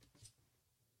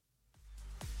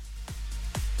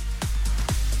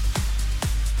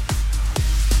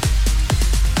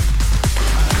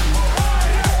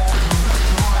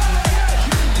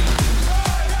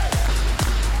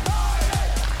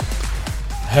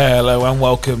Hello and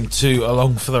welcome to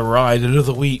Along for the Ride.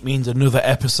 Another week means another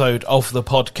episode of the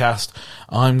podcast.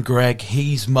 I'm Greg,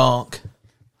 he's Mark.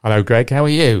 Hello Greg, how are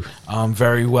you? I'm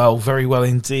very well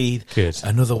indeed. Good.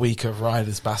 Another week of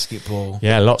Riders basketball.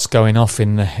 Yeah, lots going off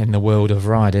in the world of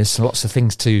Riders. Lots of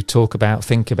things to talk about,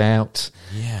 think about.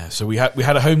 Yeah, so we had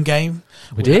a home game.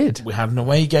 We did. We had an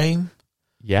away game.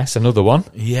 Yes, another one.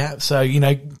 Yeah, so,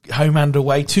 home and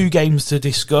away, 2 games to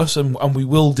discuss, and we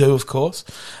will do, of course.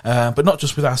 But not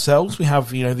just with ourselves. We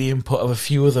have, the input of a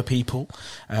few other people,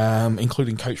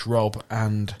 including Coach Rob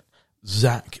and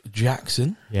Zach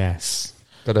Jackson. Yes.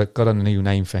 Got a new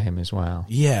name for him as well.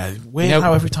 Yeah, weird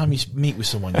how every time you meet with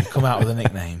someone, you come out with a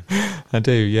nickname. I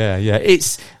do, yeah.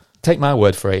 Take my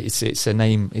word for it. It's a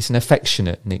name. It's an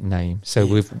affectionate nickname.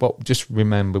 So just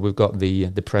remember we've got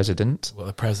the president. Well,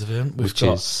 the president, we've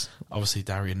got obviously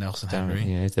Darian Nelson-Henry.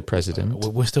 Yeah, he's the president.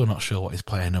 We're still not sure what his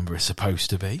player number is supposed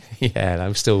to be. Yeah,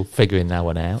 I'm still figuring that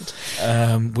one out.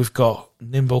 We've got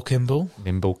Nimble Kimball,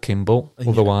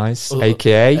 otherwise,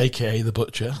 aka the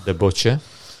Butcher. The Butcher.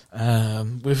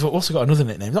 We've also got another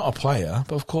nickname, not a player,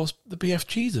 but of course the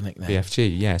BFG's a nickname.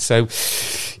 BFG, yeah.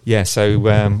 So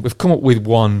we've come up with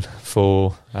one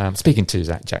for speaking to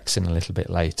Zach Jackson a little bit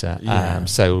later. Yeah.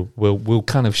 So we'll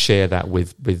kind of share that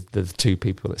with the 2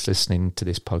 people that's listening to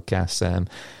this podcast.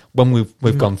 When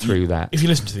we've gone through that. If you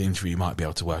listen to the interview, you might be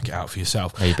able to work it out for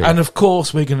yourself. Maybe. And of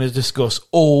course, we're going to discuss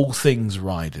all things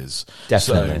Riders.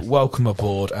 Definitely. So welcome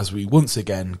aboard as we once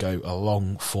again go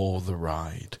along for the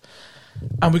ride.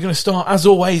 And we're going to start, as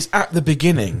always, at the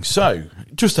beginning. So,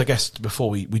 just, I guess, before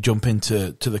we jump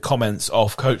into the comments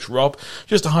of Coach Rob,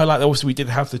 just to highlight that obviously we did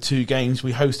have the 2 games.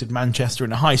 We hosted Manchester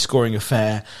in a high-scoring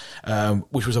affair,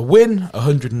 which was a win,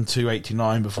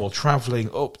 102-89, before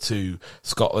travelling up to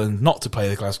Scotland, not to play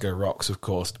the Glasgow Rocks, of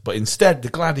course, but instead the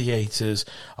Gladiators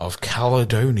of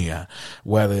Caledonia,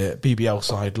 where the BBL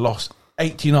side lost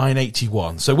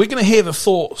 89-81. So we're going to hear the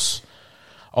thoughts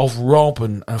of Rob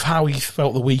and of how he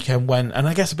felt the weekend went, and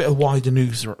I guess a bit of wider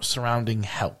news surrounding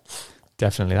health.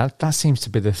 Definitely, that seems to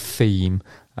be the theme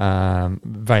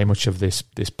very much of this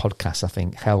podcast. I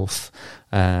think health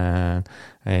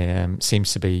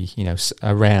seems to be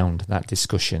around that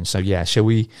discussion. So yeah, shall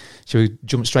we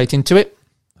jump straight into it?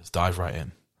 Let's dive right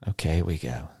in. Okay, here we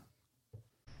go.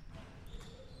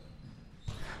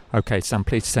 Okay, so I'm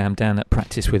pleased to say I'm down at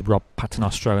practice with Coach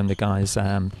Paternostro and the guys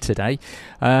today.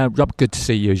 Rob, good to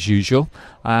see you as usual.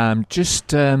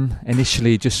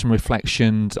 Initially, just some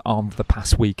reflections on the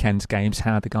past weekend's games,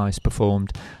 how the guys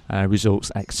performed,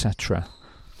 results, etc.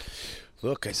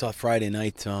 Look, I saw Friday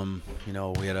night.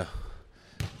 We had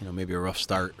maybe a rough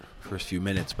start first few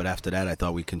minutes, but after that, I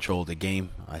thought we controlled the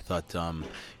game. I thought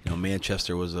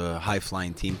Manchester was a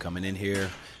high-flying team coming in here,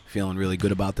 feeling really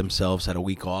good about themselves. Had a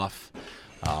week off.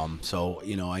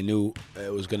 I knew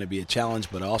it was going to be a challenge,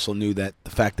 but I also knew that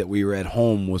the fact that we were at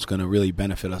home was going to really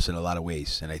benefit us in a lot of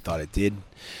ways, and I thought it did.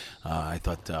 I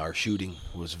thought our shooting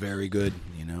was very good.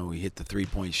 We hit the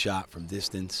 3-point shot from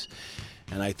distance,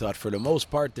 and I thought for the most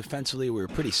part defensively we were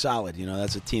pretty solid.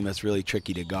 That's a team that's really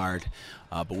tricky to guard,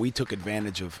 but we took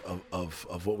advantage of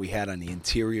what we had on the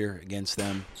interior against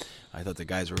them. I thought the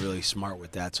guys were really smart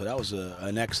with that, so that was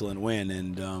an excellent win,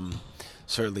 and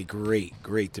certainly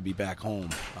great to be back home.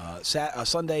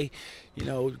 Sunday,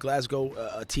 Glasgow,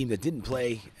 a team that didn't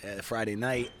play Friday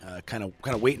night, kind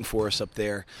of waiting for us up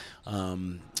there. I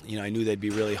knew they'd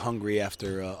be really hungry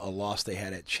after a loss they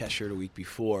had at Cheshire the week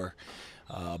before.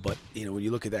 But when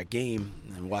you look at that game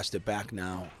and watched it back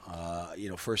now,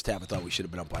 first half I thought we should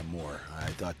have been up by more.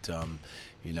 I thought,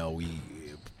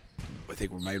 I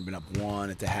think we might have been up 1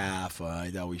 at the half. I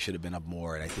thought we should have been up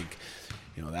more, and I think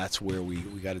that's where we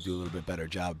got to do a little bit better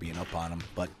job being up on them.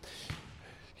 But,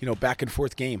 back and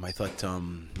forth game. I thought,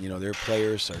 their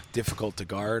players are difficult to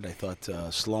guard. I thought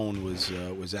Sloan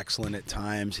was excellent at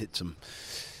times, hit some,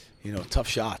 tough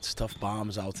shots, tough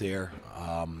bombs out there.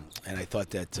 And I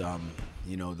thought that,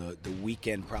 the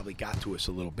weekend probably got to us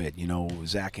a little bit.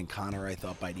 Zach and Connor, I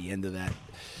thought by the end of that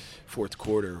fourth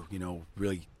quarter,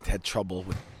 really had trouble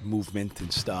with movement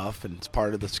and stuff, and it's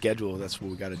part of the schedule. That's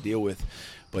what we got to deal with.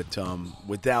 But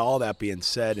with that, all that being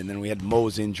said, and then we had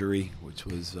Mo's injury, which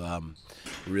was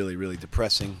really, really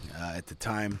depressing at the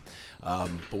time.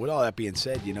 But with all that being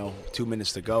said, 2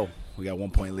 minutes to go, we got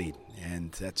 1-point lead,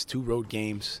 and that's 2 road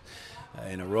games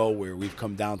in a row where we've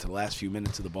come down to the last few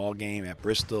minutes of the ball game at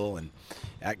Bristol and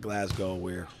at Glasgow,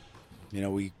 where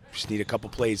we just need a couple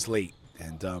plays late.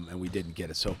 And we didn't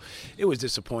get it. So it was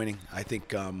disappointing. I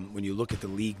think when you look at the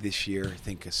league this year, I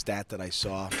think a stat that I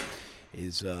saw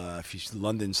is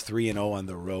London's 3-0 on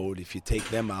the road. If you take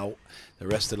them out, the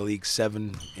rest of the league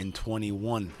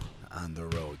 7-21 on the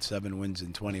road. 7 wins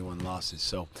and 21 losses.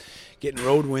 So getting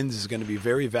road wins is going to be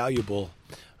very valuable,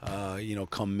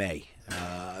 come May.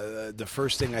 The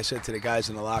first thing I said to the guys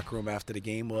in the locker room after the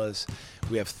game was,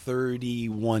 we have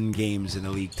 31 games in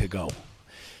the league to go.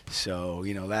 So,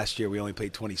 last year we only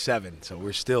played 27, so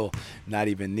we're still not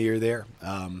even near there.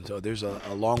 So there's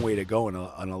a long way to go and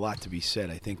a lot to be said.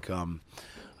 I think,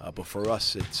 but for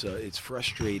us, it's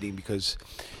frustrating because,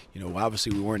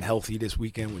 obviously we weren't healthy this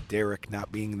weekend with Derek not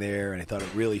being there, and I thought it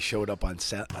really showed up on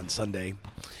Sunday.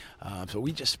 So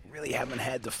we just really haven't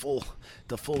had the full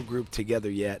group together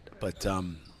yet. But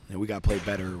we got to play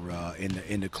better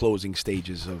in the closing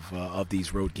stages of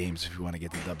these road games if you want to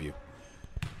get the W.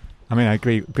 I mean, I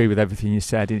agree with everything you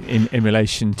said in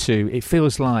relation to, it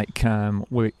feels like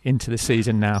we're into the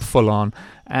season now full on,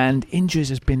 and injuries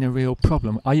has been a real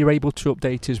problem. Are you able to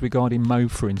update us regarding Mo,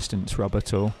 for instance, Rob,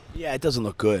 at all? Yeah, it doesn't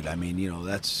look good. I mean,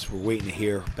 we're waiting to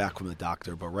hear back from the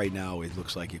doctor, but right now it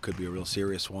looks like it could be a real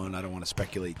serious one. I don't want to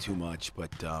speculate too much, but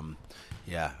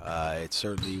it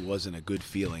certainly wasn't a good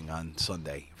feeling on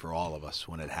Sunday for all of us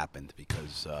when it happened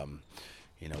because,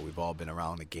 we've all been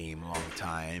around the game a long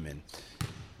time, and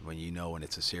when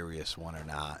it's a serious one or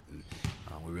not, and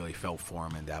we really felt for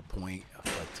him at that point.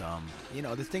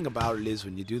 But the thing about it is,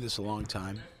 when you do this a long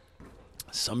time,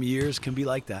 some years can be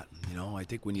like that. I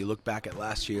think when you look back at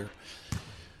last year,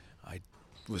 I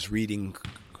was reading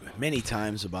many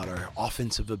times about our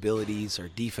offensive abilities, our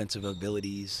defensive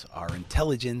abilities, our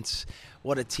intelligence.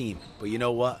 What a team. But you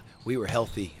know what? We were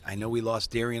healthy. I know we lost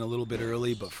Darian a little bit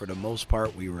early, but for the most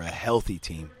part, we were a healthy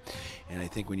team. And I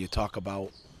think when you talk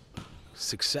about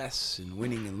success and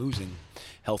winning and losing,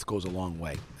 health goes a long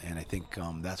way, and I think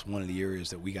that's one of the areas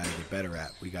that we got to get better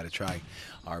at. We got to try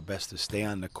our best to stay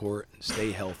on the court and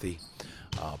stay healthy,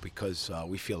 because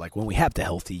we feel like when we have the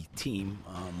healthy team,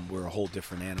 we're a whole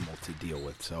different animal to deal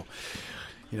with. So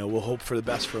we'll hope for the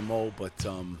best for Mo, but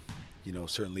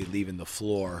certainly leaving the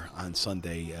floor on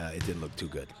Sunday, it didn't look too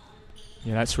good.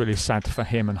 Yeah, that's really sad for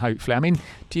him, and hopefully, I mean,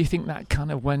 do you think that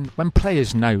kind of, when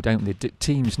players know, don't they,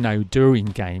 teams know during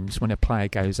games when a player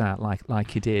goes out like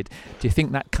he did, do you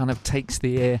think that kind of takes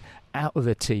the air out of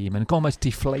the team and almost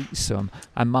deflates them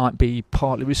and might be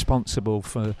partly responsible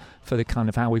for the kind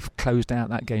of how we've closed out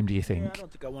that game, do you think? Yeah, I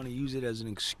don't think I want to use it as an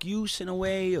excuse in a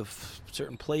way of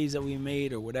certain plays that we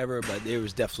made or whatever, but there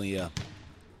was definitely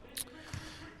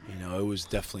it was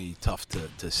definitely tough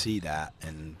to see that,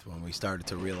 and when we started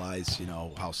to realize,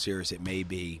 how serious it may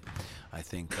be, I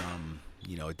think,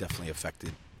 it definitely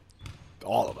affected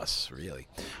all of us, really.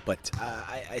 But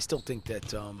I still think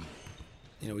that,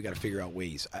 we got to figure out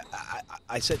ways.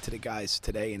 I said to the guys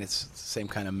today, and it's the same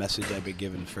kind of message I've been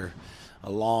given for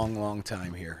a long, long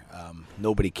time here.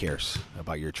 Nobody cares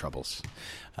about your troubles.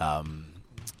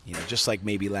 Just like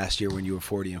maybe last year when you were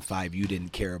 40-5, you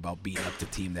didn't care about beating up the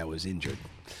team that was injured.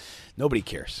 Nobody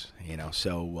cares,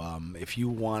 So if you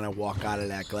want to walk out of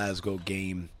that Glasgow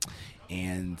game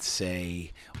and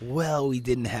say, well, we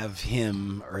didn't have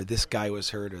him, or this guy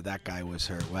was hurt, or that guy was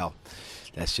hurt, well,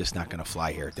 that's just not going to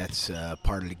fly here. That's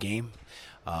part of the game.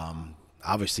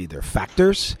 Obviously, there are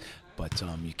factors, but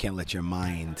you can't let your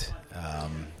mind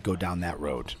go down that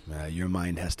road. Your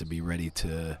mind has to be ready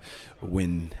to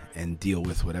win and deal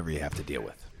with whatever you have to deal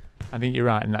with. I think you're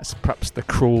right, and that's perhaps the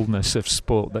cruelness of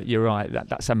sport, that you're right,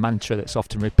 that's a mantra that's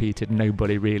often repeated,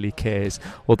 nobody really cares,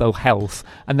 although health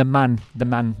and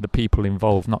the people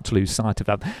involved, not to lose sight of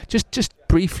that. Just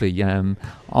briefly,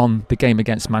 on the game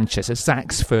against Manchester,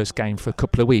 Zach's first game for a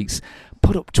couple of weeks,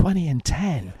 put up 20 and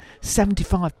 10,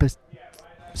 75%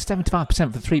 for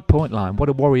the 3-point line. What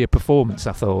a warrior performance,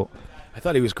 I thought. I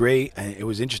thought he was great, and it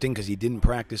was interesting because he didn't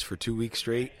practice for 2 weeks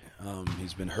straight.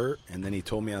 He's been hurt, and then he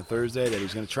told me on Thursday that he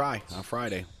was going to try on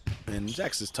Friday. And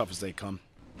Zach's as tough as they come.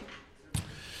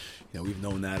 We've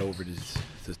known that over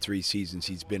the 3 seasons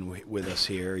he's been with us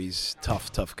here. He's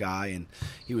tough guy, and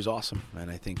he was awesome.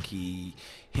 And I think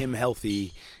him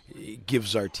healthy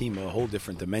gives our team a whole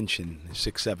different dimension,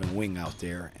 6'7" wing out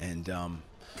there. And,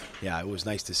 it was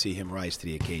nice to see him rise to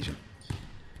the occasion.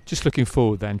 Just looking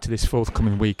forward then to this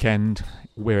forthcoming weekend.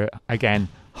 We're again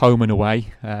home and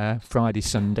away, Friday,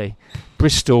 Sunday.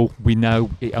 Bristol, we know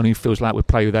it only feels like we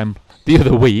played with them the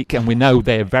other week, and we know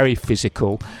they're very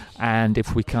physical, and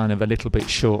if we kind of a little bit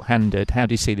short-handed, how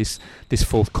do you see this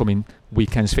forthcoming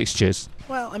weekend's fixtures?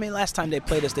 Well, I mean, last time they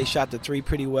played us, they shot the 3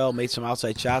 pretty well, made some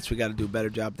outside shots. We got to do a better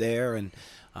job there, and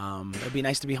it'd be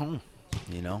nice to be home.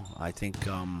 I think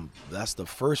that's the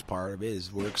first part of it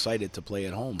is we're excited to play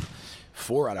at home.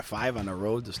 4 out of 5 on the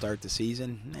road to start the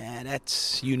season,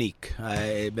 that's unique.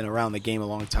 I've been around the game a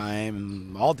long time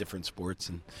in all different sports,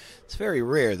 and it's very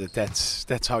rare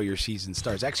that's how your season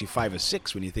starts. Actually, 5 of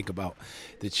 6 when you think about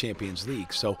the Champions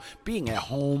League. So being at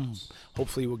home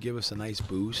hopefully will give us a nice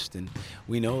boost, and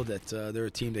we know that they're a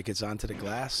team that gets onto the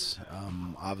glass.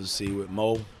 Obviously with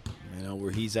Mo,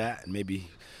 where he's at, and maybe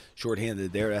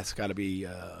shorthanded there, that's got to be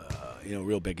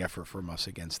real big effort from us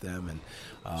against them, and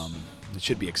it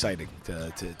should be exciting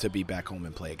to be back home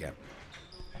and play again.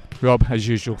 Rob, as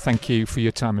usual, thank you for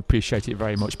your time. Appreciate it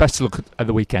very much. Best of luck at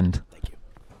the weekend. Thank you.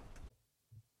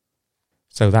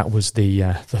 So that was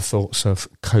the thoughts of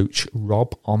Coach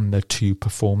Rob on the 2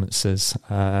 performances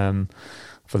for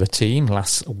the team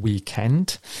last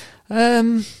weekend.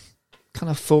 Kind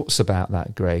of thoughts about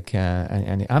that, Greg?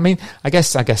 And I mean, I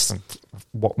guess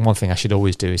one thing I should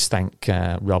always do is thank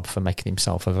Rob for making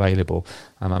himself available.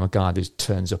 I'm a guy who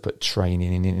turns up at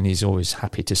training and he's always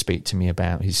happy to speak to me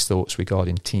about his thoughts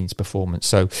regarding team's performance.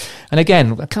 So, and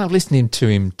again, kind of listening to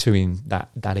him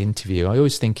that interview, I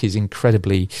always think he's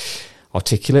incredibly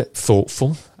articulate,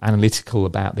 thoughtful, analytical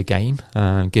about the game,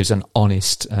 gives an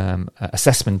honest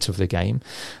assessment of the game,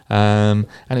 and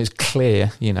it's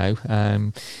clear,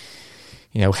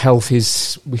 health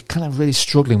is we're kind of really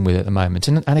struggling with at the moment.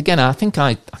 And again, I think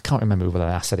I can't remember whether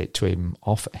I said it to him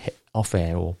off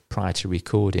air or prior to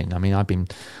recording. I mean, I've been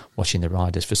watching the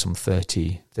Riders for some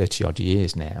 30 odd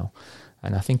years now,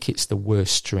 and I think it's the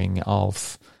worst string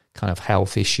of kind of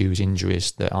health issues,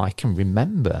 injuries that I can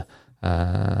remember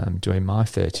during my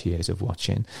 30 years of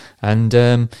watching. And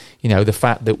the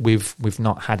fact that we've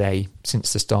not had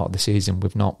since the start of the season,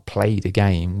 we've not played a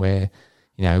game where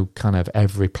kind of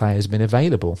every player's been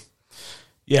available.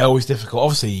 Yeah, always difficult.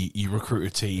 Obviously, you recruit a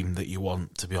team that you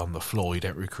want to be on the floor. You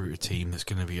don't recruit a team that's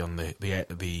going to be on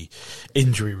the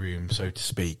injury room, so to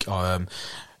speak.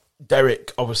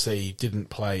 Derek obviously didn't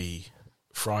play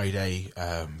Friday.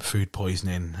 Food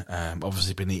poisoning.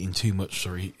 Obviously, been eating too much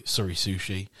Surrey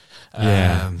sushi.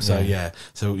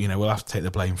 So we'll have to take the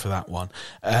blame for that one.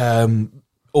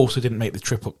 Also, didn't make the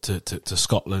trip up to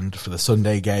Scotland for the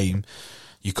Sunday game.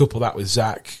 You couple that with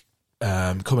Zach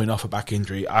coming off a back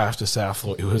injury. I have to say, I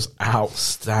thought it was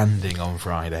outstanding on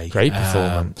Friday. Great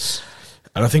performance.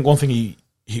 And I think one thing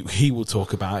he will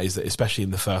talk about is that, especially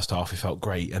in the first half, he felt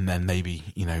great, and then maybe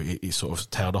it sort of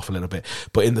tailed off a little bit.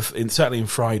 But certainly in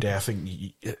Friday, I think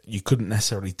you couldn't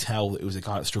necessarily tell that it was a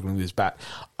guy that's struggling with his back.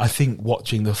 I think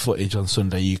watching the footage on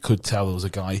Sunday, you could tell there was a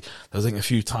guy. I think a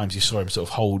few times you saw him sort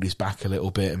of hold his back a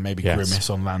little bit and maybe grimace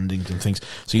on landings and things.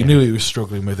 So you knew he was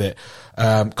struggling with it.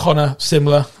 Connor,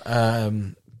 similar.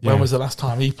 When was the last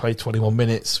time he played 21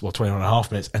 minutes, 21 and a half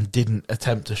minutes, and didn't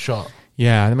attempt a shot?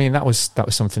 Yeah, I mean, that was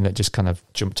something that just kind of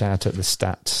jumped out at the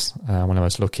stats when I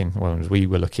was looking, when we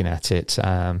were looking at it,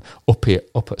 up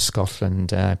at Scotland,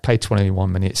 played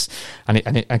 21 minutes, and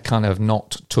it kind of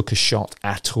not took a shot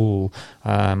at all.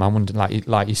 I wonder,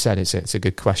 like you said, it's a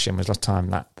good question. Was the last time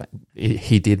that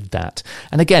he did that?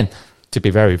 And again, to be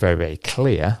very, very, very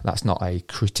clear, that's not a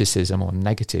criticism or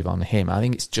negative on him. I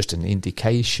think it's just an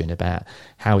indication about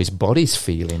how his body's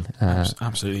feeling.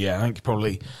 Absolutely, yeah. I think he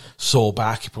probably saw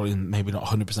back. He probably maybe not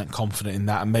 100% confident in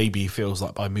that, and maybe he feels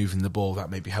like by moving the ball that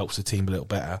maybe helps the team a little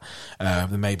better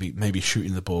than maybe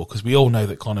shooting the ball. Because we all know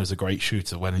that Connor's a great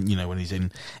shooter when he's in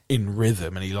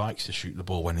rhythm, and he likes to shoot the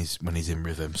ball when he's in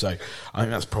rhythm. So I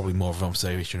think that's probably more of an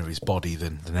observation of his body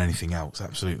than anything else.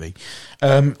 Absolutely,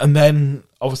 and then.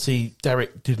 Obviously,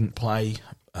 Derek didn't play.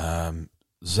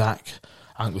 Zach,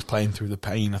 I think, was playing through the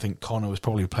pain. I think Connor was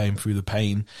probably playing through the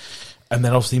pain. And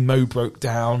then obviously Mo broke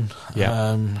down.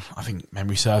 Yeah. I think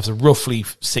memory serves, roughly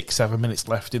 6-7 minutes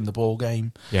left in the ball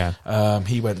game. Yeah.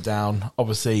 He went down.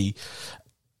 Obviously,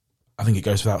 I think it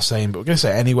goes without saying, but we're going to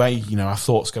say it anyway. Our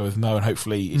thoughts go with Mo, and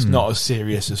hopefully it's not as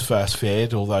serious as first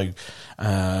feared. Although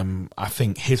I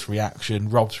think his reaction,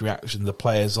 Rob's reaction, the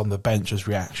players on the bench's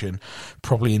reaction,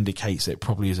 probably indicates that it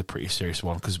probably is a pretty serious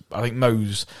one. Because I think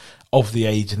Mo's of the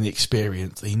age and the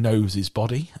experience, he knows his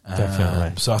body.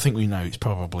 Definitely. So I think we know it's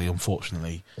probably,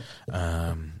 unfortunately,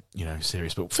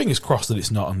 serious. But fingers crossed that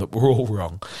it's not, and that we're all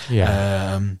wrong.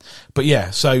 Yeah. But yeah,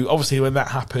 so obviously when that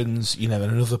happens, then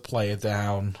another player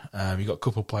down. You've got a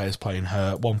couple of players playing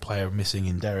hurt, one player missing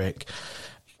in Derek.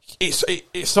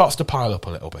 It starts to pile up a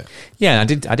little bit. Yeah, I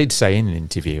did say in an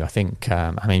interview, I think,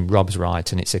 Rob's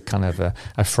right, and it's a kind of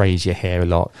a phrase you hear a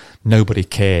lot, nobody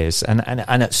cares. And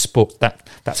at sport,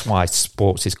 that's why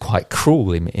sports is quite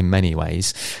cruel in many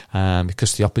ways,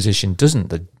 because the opposition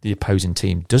doesn't, the opposing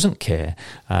team doesn't care.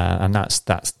 And that's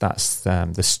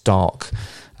the stark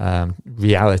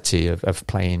reality of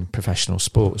playing professional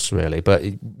sports, really. But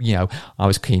I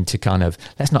was keen to kind of,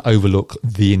 let's not overlook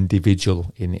the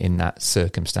individual in that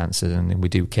circumstances, and we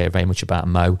do care very much about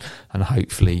Mo, and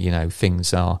hopefully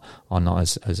things are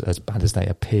not as bad as they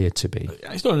appear to be.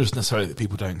 It's not just necessarily that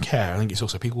people don't care. I think it's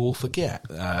also people will forget.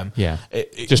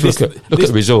 Just look at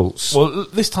the results. Well,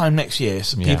 this time next year,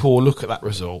 people will look at that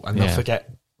result and they'll forget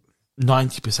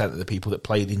 90% of the people that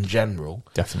played in general.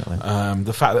 Definitely.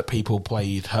 The fact that people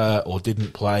played hurt or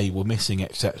didn't play, were missing,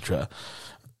 etc.,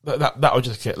 that will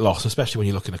just get lost, especially when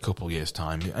you look in a couple of years'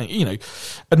 time.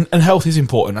 And health is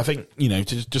important. I think,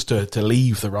 to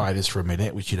leave the riders for a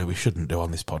minute, which, we shouldn't do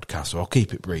on this podcast, so I'll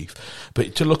keep it brief.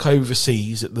 But to look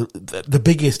overseas at the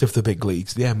biggest of the big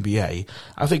leagues, the NBA,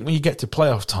 I think when you get to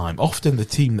playoff time, often the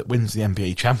team that wins the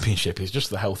NBA championship is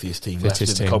just the healthiest team left in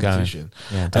the competition.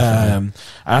 Yeah, definitely.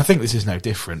 And I think this is no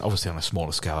different, obviously on a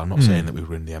smaller scale. I'm not saying that we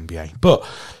win the NBA, but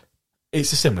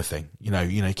it's a similar thing.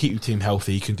 Keep your team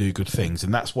healthy, you can do good things.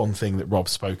 And that's one thing that Rob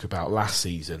spoke about last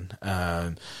season.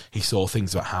 He saw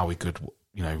things about how good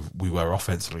we were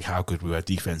offensively, how good we were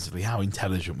defensively, how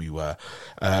intelligent we were.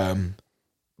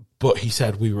 But he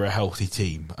said we were a healthy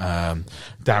team.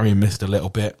 Darian missed a little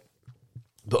bit.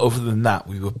 But other than that,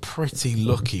 we were pretty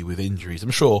lucky with injuries.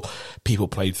 I'm sure people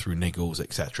played through niggles,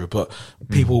 etc., but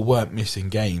people weren't missing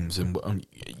games. And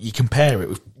you compare it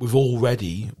with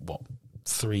already,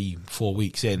 3-4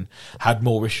 weeks in, had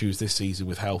more issues this season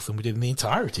with health than we did in the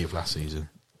entirety of last season.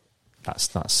 That's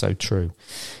so true.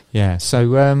 Yeah. So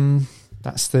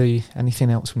that's anything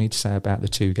else we need to say about the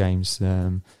two games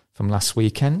from last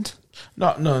weekend?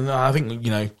 No. I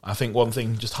think one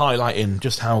thing, just highlighting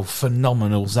just how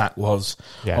phenomenal Zach was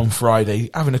on Friday,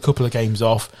 having a couple of games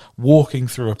off, walking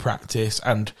through a practice,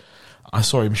 and I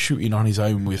saw him shooting on his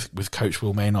own with Coach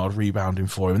Will Maynard rebounding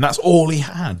for him, and that's all he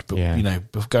had.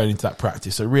 But going into that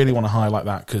practice, I really want to highlight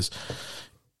that because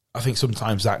I think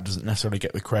sometimes Zach doesn't necessarily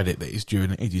get the credit that he's due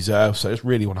and he deserves. So I just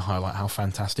really want to highlight how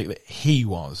fantastic that he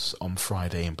was on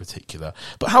Friday in particular,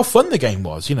 but how fun the game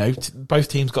was. Both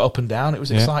teams got up and down. It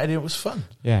was exciting. It was fun.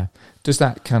 Yeah. Does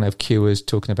that kind of cue us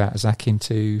talking about Zach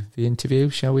into the interview?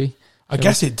 Shall we? I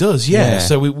guess it does, yeah.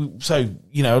 So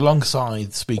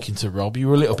alongside speaking to Rob, you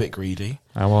were a little bit greedy.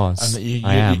 I was. And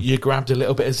I am. You grabbed a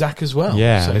little bit of Zach as well.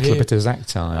 Yeah, so a little bit of Zach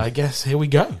time. I guess here we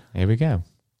go.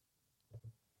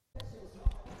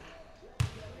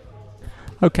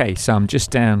 Okay, so I'm just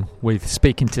down with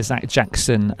speaking to Zach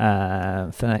Jackson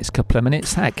for the next couple of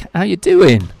minutes. Zach, how you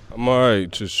doing? I'm all right,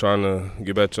 just trying to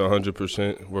get back to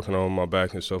 100%, working on my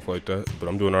back and stuff like that, but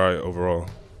I'm doing all right overall.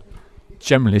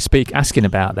 Generally asking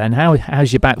about then,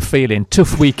 how's your back feeling?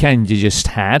 Tough weekend you just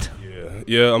had.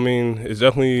 Yeah. I mean, it's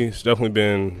definitely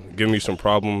been giving me some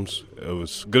problems. It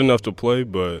was good enough to play,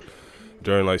 but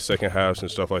during second halves and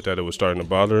stuff like that, it was starting to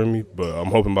bother me. But I'm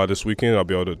hoping by this weekend I'll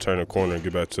be able to turn a corner and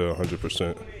get back to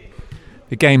 100%.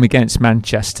 The game against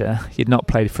Manchester, you'd not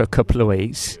played for a couple of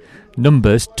weeks.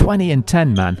 Numbers 20 and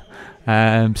 10, man.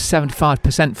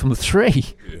 75% from the three.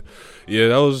 Yeah,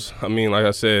 that was. I mean, like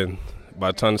I said,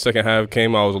 by the time the second half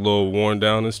came, I was a little worn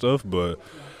down and stuff, but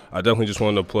I definitely just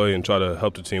wanted to play and try to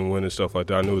help the team win and stuff like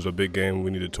that. I knew it was a big game.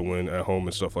 We needed to win at home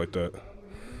and stuff like that.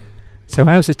 So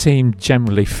how's the team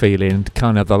generally feeling,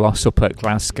 kind of the loss up at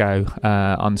Glasgow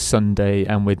on Sunday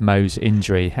and with Mo's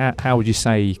injury? How would you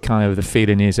say kind of the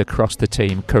feeling is across the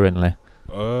team currently?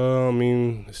 I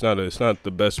mean, it's not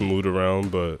the best mood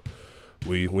around, but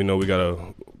we know we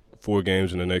got 4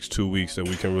 games in the next 2 weeks that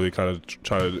we can really kind of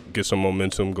try to get some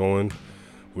momentum going.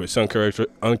 It's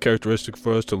uncharacteristic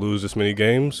for us to lose this many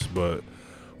games, but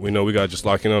we know we got to just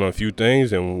lock in on a few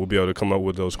things, and we'll be able to come up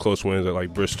with those close wins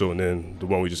at Bristol and then the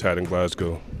one we just had in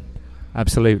Glasgow.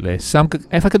 Absolutely. So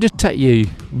if I could just take you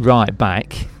right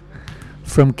back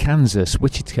from Kansas,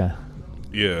 Wichita.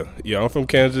 Yeah, I'm from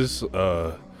Kansas.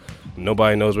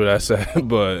 Nobody knows where that's at,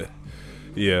 but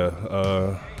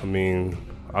I mean,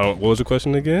 what was the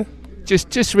question again?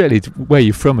 Just really where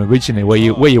you're from originally, where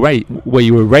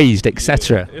you were raised,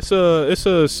 etc. It's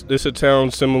a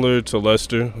town similar to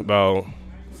Leicester, about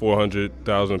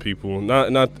 400,000 people.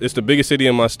 Not it's the biggest city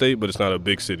in my state, but it's not a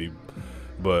big city.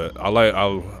 But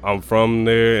I'm from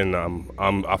there, and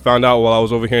I found out while I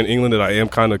was over here in England that I am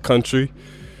kind of country.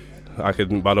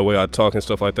 By the way I talk and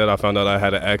stuff like that, I found out I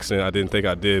had an accent I didn't think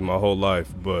I did my whole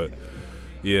life, but.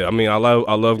 Yeah, I mean, I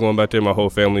love going back there. My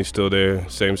whole family's still there.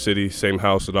 Same city, same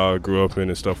house that I grew up in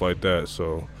and stuff like that.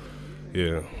 So,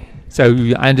 yeah. So,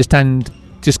 I understand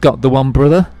just got the one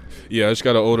brother? Yeah, I just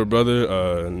got an older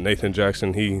brother, Nathan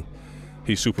Jackson.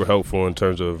 He's super helpful in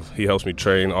terms of he helps me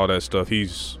train, all that stuff. He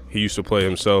used to play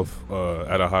himself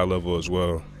at a high level as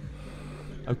well.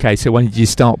 Okay, so when did you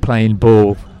start playing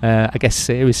ball? I guess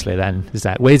seriously then, is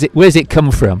that where's it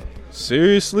come from?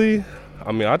 Seriously?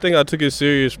 I mean, I think I took it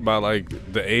serious by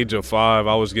like the age of 5.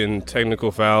 I was getting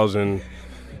technical fouls and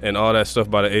all that stuff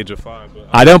by the age of 5. But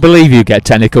I don't believe you get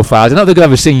technical fouls. I don't think I've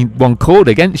ever seen one called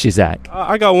against you, Zach.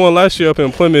 I got one last year up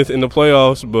in Plymouth in the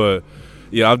playoffs, but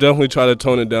yeah, I've definitely tried to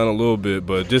tone it down a little bit.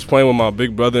 But just playing with my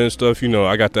big brother and stuff,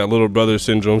 I got that little brother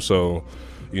syndrome, so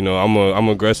I'm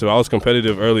aggressive. I was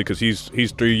competitive early because he's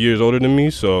 3 years older than me,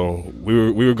 so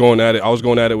we were going at it. I was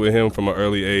going at it with him from an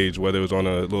early age, whether it was on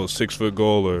a little 6-foot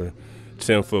goal or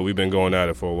 10-foot. We've been going at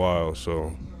it for a while.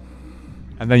 So,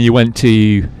 and then you went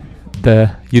to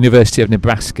the University of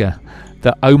Nebraska,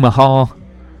 the Omaha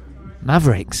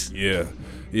Mavericks. Yeah,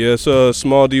 it's a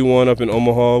small D1 up in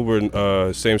Omaha.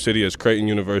 We're same city as Creighton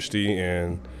University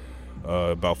and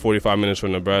about 45 minutes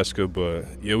from Nebraska. But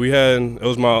yeah, it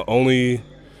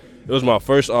was my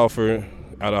first offer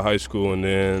out of high school, and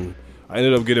then I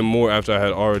ended up getting more after I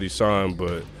had already signed.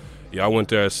 But yeah, I went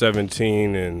there at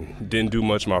 17 and didn't do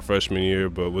much my freshman year,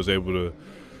 but was able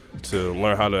to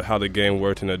learn how the game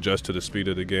worked and adjust to the speed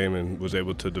of the game, and was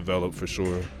able to develop for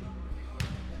sure.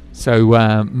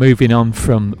 So moving on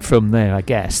from there, I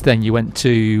guess, then you went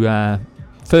to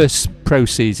first pro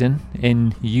season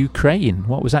in Ukraine.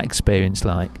 What was that experience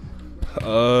like?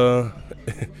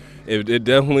 It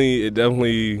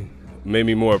definitely made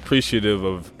me more appreciative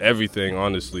of everything,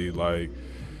 honestly. Like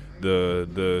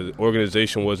the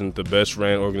organization wasn't the best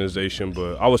ran organization,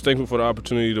 but I was thankful for the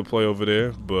opportunity to play over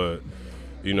there. But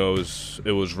it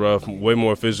was rough, way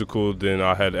more physical than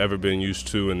I had ever been used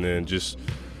to, and then just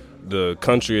the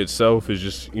country itself is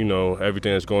just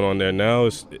everything that's going on there now.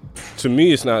 To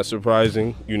me, it's not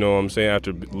surprising. You know what I'm saying,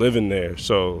 after living there.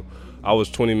 So I was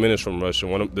 20 minutes from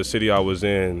Russia. The city I was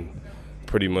in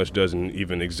pretty much doesn't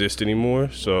even exist anymore.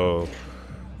 So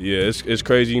yeah, it's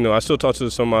crazy. I still talk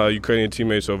to some of my Ukrainian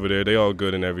teammates over there. They all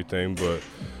good and everything, but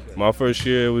my first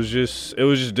year, it was just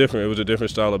different. It was a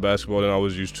different style of basketball than I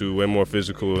was used to, way more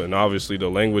physical, and obviously the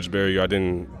language barrier. I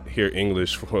didn't hear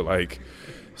English for like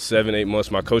 7-8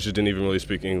 months. My coaches didn't even really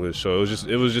speak English, so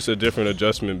it was just a different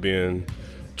adjustment being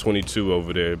 22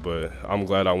 over there. But I'm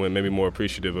glad I went, maybe more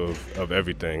appreciative of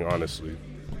everything, honestly.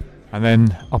 And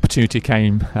then opportunity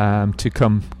came to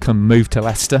come move to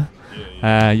Leicester.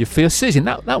 Yeah. Your first season,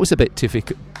 that was a bit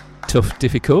difficult.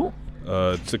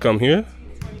 To come here.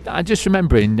 I just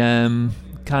remembering,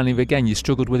 kind of again, you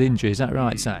struggled with injury. Is that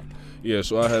right, Zach? Yeah,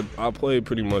 so I played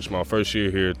pretty much my first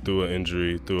year here through an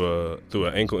injury, through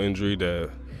an ankle injury that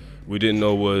we didn't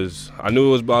know I knew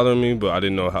it was bothering me, but I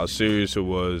didn't know how serious it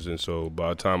was. And so by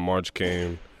the time March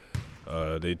came,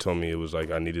 they told me it was like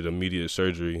I needed immediate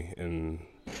surgery, and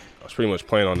I was pretty much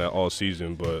playing on that all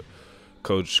season. But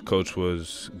coach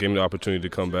gave me the opportunity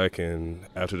to come back, and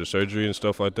after the surgery and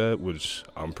stuff like that, which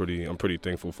I'm pretty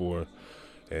thankful for.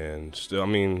 And still, I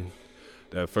mean,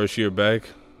 that first year back,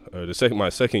 my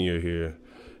second year here,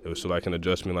 it was still like an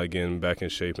adjustment, like getting back in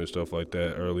shape and stuff like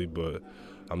that early. But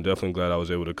I'm definitely glad I was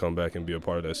able to come back and be a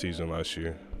part of that season last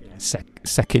year.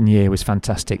 Second year was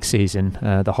fantastic season.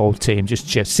 The whole team just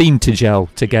seemed to gel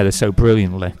together so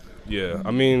brilliantly. Yeah,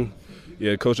 I mean,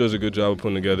 coach does a good job of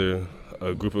putting together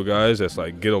a group of guys that's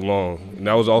like get along. And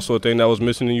that was also a thing that was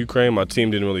missing in Ukraine. My team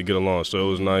didn't really get along, so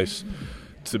it was nice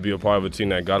to be a part of a team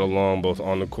that got along both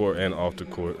on the court and off the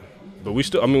court. But we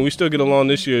still get along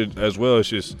this year as well. It's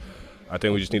just I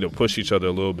think we just need to push each other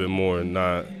a little bit more and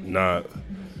not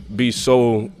be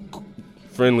so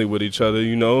friendly with each other,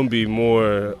 and be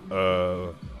more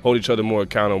hold each other more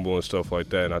accountable and stuff like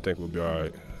that. And I think we'll be all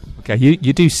right. Okay, you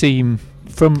do seem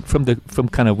from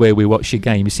kind of where we watch your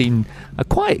game, you seem a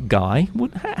quiet guy.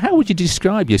 How would you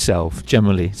describe yourself,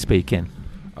 generally speaking?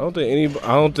 I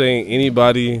don't think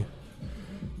anybody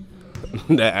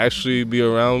that's actually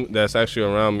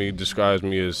around me describes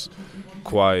me as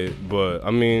quiet. But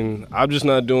I mean, I'm just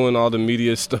not doing all the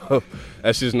media stuff.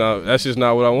 That's just not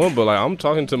what I want. But like, I'm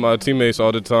talking to my teammates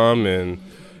all the time, and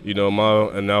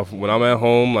now when I'm at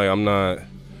home, like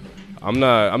I'm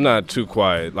not too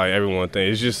quiet like everyone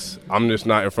thinks. It's just I'm just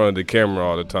not in front of the camera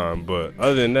all the time. But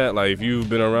other than that, like if you've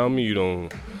been around me, you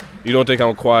don't think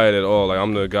I'm quiet at all. Like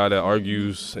I'm the guy that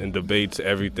argues and debates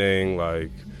everything, like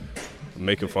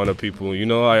making fun of people.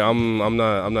 Like I'm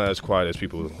not as quiet as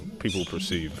people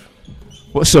perceive.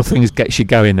 What sort of things gets you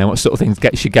going then? What sort of things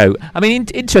gets you go? I mean,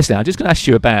 interesting. I'm just going to ask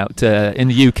you about in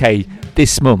the UK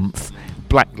this month,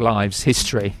 Black Lives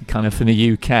History, kind of from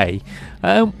the UK.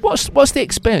 What's the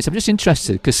experience? I'm just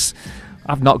interested because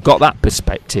I've not got that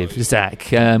perspective, Zach.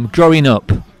 Growing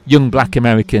up, young Black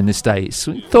American in the States,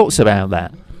 thoughts about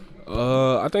that?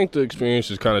 I think the experience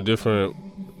is kind of different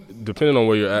depending on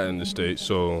where you're at in the States.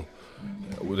 So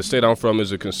the state I'm from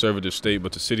is a conservative state,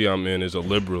 but the city I'm in is a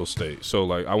liberal state. So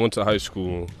like I went to high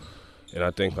school, and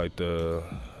I think like the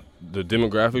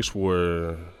demographics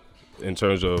were, in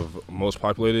terms of most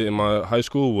populated in my high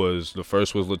school, was the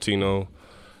first was Latino,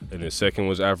 and then second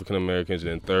was African Americans,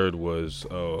 and then third was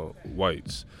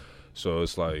whites. So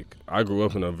it's like I grew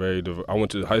up in I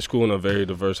went to high school in a very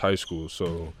diverse high school.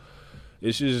 So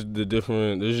it's just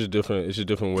it's just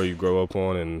different where you grow up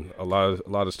on, and a lot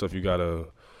of stuff you gotta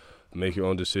make your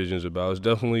own decisions about. It's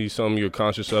definitely something you're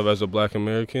conscious of as a Black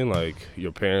American. Like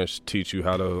your parents teach you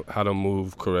how to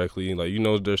move correctly. Like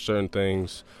there's certain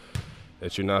things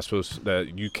that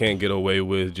that you can't get away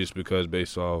with just because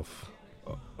based off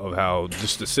of how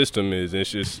just the system is. And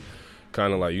it's just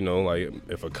kind of like, like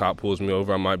if a cop pulls me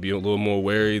over, I might be a little more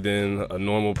wary than a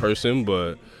normal person.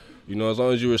 But, as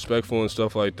long as you're respectful and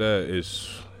stuff like that,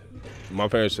 my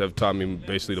parents have taught me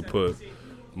basically to put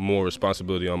more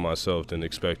responsibility on myself than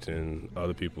expecting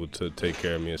other people to take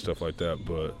care of me and stuff like that.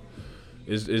 But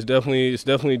it's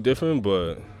definitely different,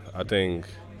 but I think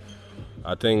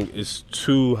it's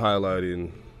too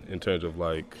highlighted in terms of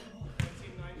like,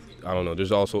 I don't know.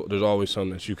 There's always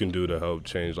something that you can do to help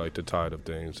change like the tide of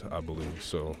things, I believe.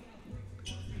 So.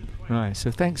 Right. So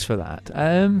thanks for that.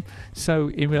 So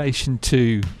in relation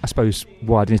to, I suppose,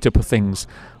 widening it up of things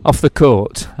off the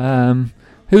court,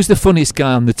 who's the funniest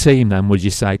guy on the team then? Would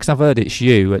you say? Because I've heard it's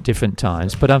you at different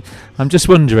times, but I'm just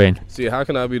wondering. See, how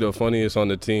can I be the funniest on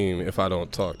the team if I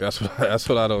don't talk? That's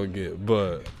what I don't get.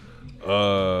 But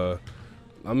I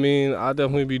mean, I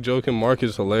definitely be joking. Mark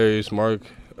is hilarious. Mark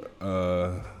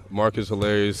is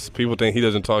hilarious. People think he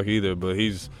doesn't talk either, but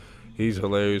he's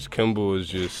hilarious. Kimball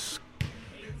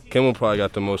probably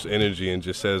got the most energy and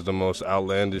just says the most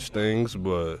outlandish things.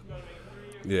 But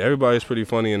yeah, everybody's pretty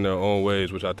funny in their own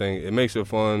ways, which I think it makes it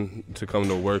fun to come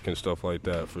to work and stuff like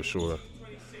that for sure.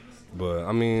 But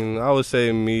I mean, I would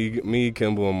say me,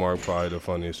 Kimball, and Mark probably the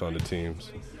funniest on the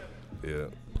teams. Yeah.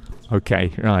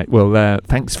 Okay, right. Well,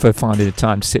 thanks for finding the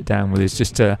time to sit down with us.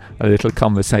 Just a little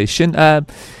conversation.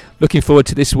 Looking forward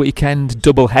to this weekend,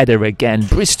 double header again.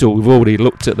 Bristol, we've already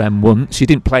looked at them once. You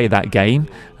didn't play that game.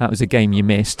 That was a game you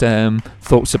missed.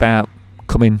 Thoughts about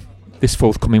this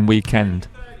forthcoming weekend?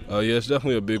 Yeah, it's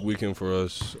definitely a big weekend for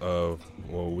us.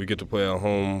 We get to play at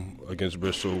home against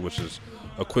Bristol, which is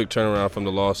a quick turnaround from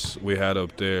the loss we had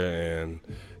up there, and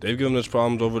they've given us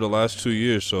problems over the last 2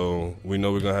 years, so we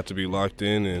know we're going to have to be locked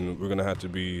in, and we're going to have to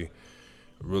be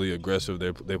really aggressive.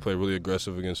 They play really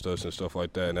aggressive against us and stuff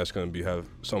like that, and that's going to be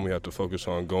something we have to focus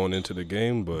on going into the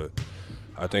game. But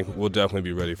I think we'll definitely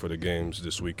be ready for the games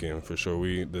this weekend for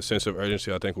sure. The sense of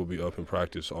urgency, I think, will be up in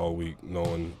practice all week,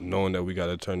 knowing that we got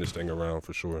to turn this thing around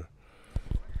for sure.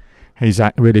 Hey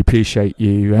Zach, really appreciate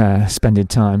you spending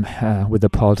time with the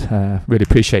pod. Really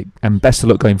appreciate, and best of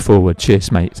luck going forward.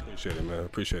 Cheers, mate. Appreciate it, man.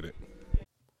 Appreciate it.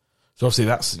 So obviously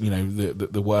that's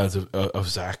the words of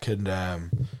Zach,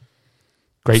 and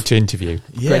great to interview.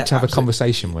 Yeah, great to have a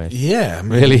conversation with. Yeah, I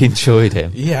mean, really enjoyed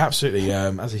him. Yeah, absolutely.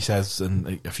 As he says,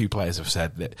 and a few players have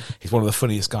said that he's one of the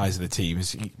funniest guys in the team.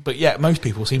 But yeah, most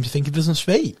people seem to think he doesn't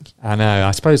speak. I know.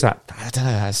 I suppose I don't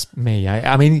know. That's me.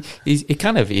 I mean, he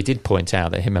did point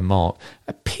out that him and Mark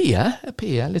appear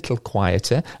a little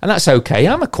quieter, and that's okay.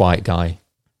 I'm a quiet guy.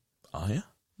 Are you?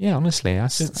 Yeah, honestly.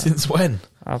 Since when?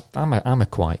 I'm a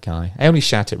quiet guy. I only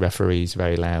shout at referees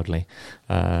very loudly.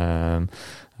 But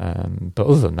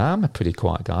other than that, I'm a pretty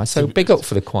quiet guy. So big up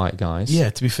for the quiet guys. Yeah,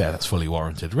 to be fair, that's fully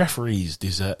warranted. Referees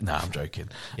deserve... No, I'm joking.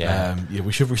 Yeah.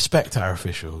 We should respect our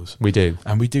officials. We do.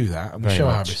 And we do that. And we Very show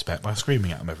much. our respect by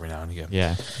screaming at them every now and again.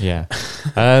 Yeah.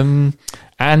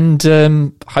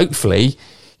 Hopefully...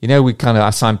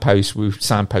 we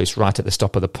signpost right at the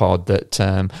stop of the pod that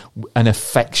an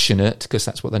affectionate, because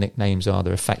that's what the nicknames are,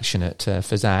 they're affectionate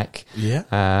for Zach. Yeah.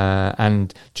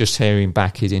 And just hearing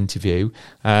back his interview,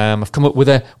 I've come up with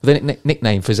a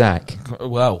nickname for Zach.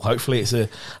 Well, hopefully it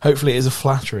is a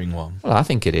flattering one. Well, I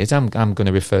think it is. I'm going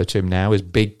to refer to him now as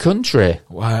Big Country.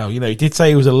 Wow, he did say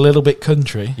he was a little bit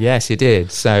country. Yes, he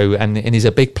did. So, and he's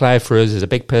a big player for us. He's a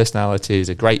big personality. He's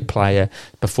a great player,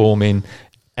 performing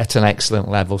at an excellent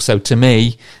level. So to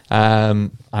me,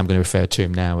 I'm going to refer to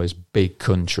him now as Big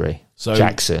Country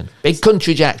Jackson. Big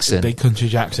Country Jackson. Big Country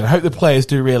Jackson. I hope the players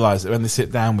do realise that when they sit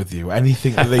down with you,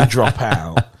 anything that they drop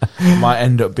out might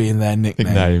end up being their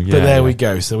nickname. But there we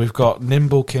go. So we've got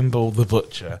Nimble Kimball the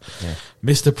Butcher,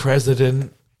 Mr.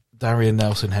 President Darian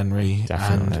Nelson Henry,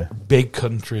 Definitely. and Big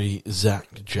Country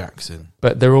Zach Jackson.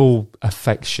 but they're all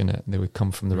affectionate. They would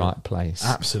come from the right place.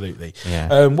 Absolutely.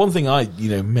 Yeah. One thing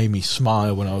made me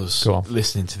smile when I was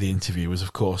listening to the interview was,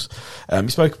 of course, he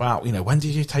spoke about, when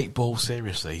did you take ball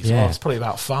seriously? He said, Yeah. it's probably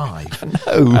about 5.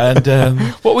 No. And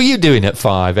what were you doing at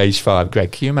age 5,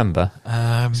 Greg? Can you remember?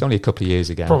 It's only a couple of years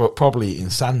ago. Probably eating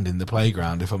sand in the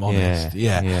playground, if I'm honest.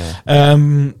 Yeah.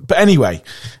 But anyway,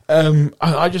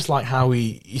 I just like how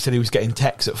he said he was getting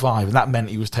texts at 5, and that meant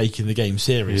he was taking the game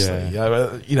seriously.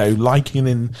 Liking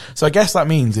in. So I guess that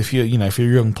means if you're a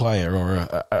young player or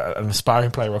an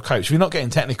aspiring player or coach, if you're not getting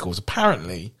technicals,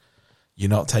 apparently you're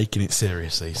not taking it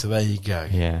seriously. So there you go.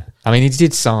 Yeah. I mean, he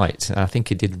did cite, I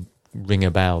think it did ring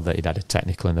a bell that he'd had a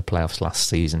technical in the playoffs last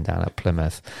season down at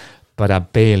Plymouth, but I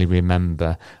barely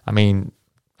remember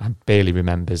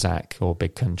Zach or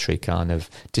Big Country kind of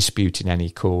disputing any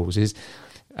calls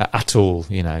at all.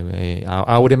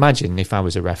 I would imagine if I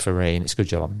was a referee, and it's a good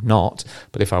job I'm not,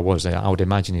 but if I was, I would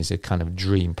imagine he's a kind of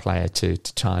dream player to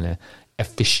try to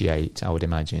officiate, I would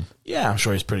imagine. Yeah, I'm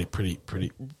sure he's pretty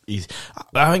easy.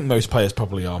 I think most players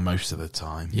probably are most of the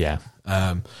time. Yeah.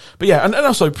 But yeah, and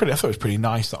also I thought it was pretty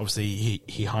nice that obviously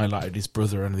he highlighted his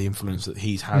brother and the influence that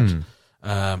he's had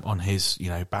on his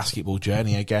basketball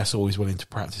journey, I guess, always willing to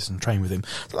practice and train with him.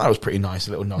 So that was pretty nice, a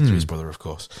little nod to his brother, of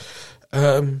course.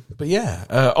 But yeah,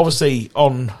 obviously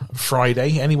on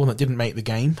Friday, anyone that didn't make the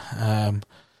game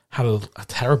had a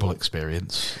terrible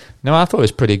experience. No, I thought it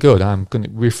was pretty good. I'm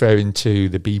referring to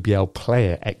the BBL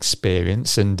player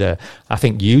experience, and I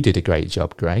think you did a great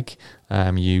job, Greg.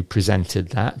 You presented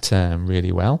that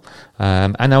really well,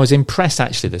 and I was impressed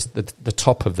actually. The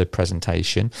top of the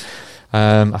presentation.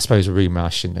 I suppose a rumour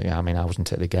I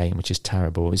wasn't at the game, which is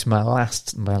terrible. It's my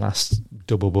last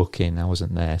double booking. I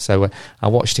wasn't there, so I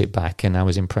watched it back, and I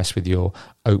was impressed with your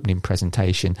opening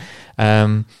presentation,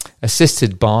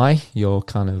 assisted by your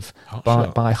kind of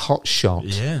by Hot Shot.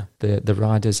 Yeah, the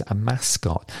rider's a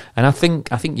mascot, and I think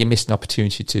you missed an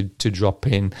opportunity to drop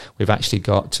in. We've actually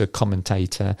got a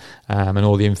commentator, and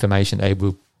all the information they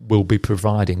will be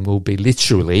providing will be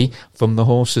literally from the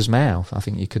horse's mouth. I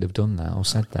think you could have done that or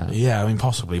said that. Yeah,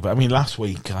 possibly. But last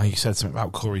week you said something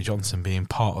about Corey Johnson being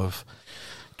part of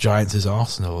Giants'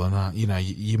 Arsenal, and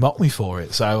you mocked me for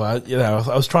it. So I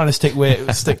was trying to stick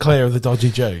clear of the dodgy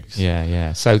jokes.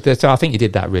 Yeah. So I think you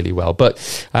did that really well. But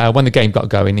when the game got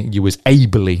going, you was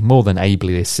more than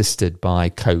ably assisted by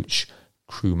Coach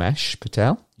Krumesh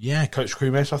Patel. Yeah, Coach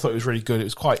Krumesh, I thought it was really good. It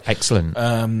was quite excellent,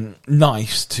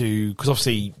 nice because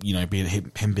obviously being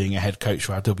him being a head coach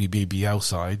for our WBBL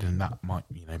side, and that might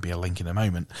be a link in a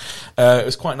moment. It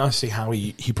was quite nice to see how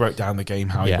he broke down the game,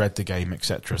 how he read the game,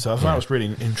 etc. So I thought that was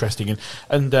really interesting,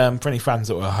 and for any fans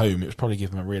that were at home, it was probably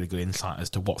giving them a really good insight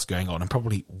as to what's going on and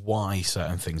probably why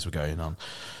certain things were going on.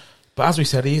 But as we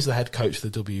said, he is the head coach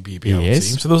of the WBBL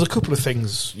team. So there was a couple of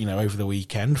things over the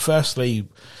weekend. Firstly,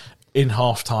 in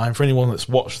half-time, for anyone that's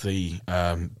watched the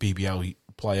BBL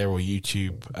player or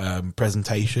YouTube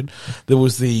presentation, there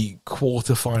was the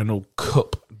quarter-final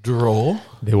cup draw.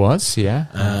 There was,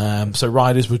 yeah. So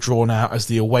riders were drawn out as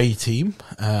the away team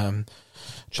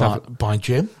by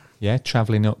Jim. Yeah,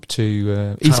 travelling up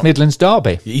to East Midlands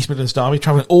Derby. East Midlands Derby,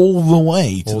 travelling all the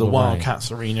way to the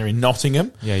Wildcats Arena in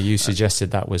Nottingham. Yeah, you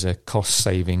suggested that was a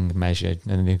cost-saving measure,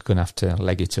 and they're going to have to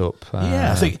leg it up.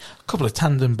 I think a couple of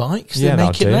tandem bikes, they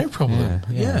make it no problem.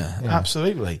 Yeah,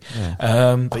 absolutely.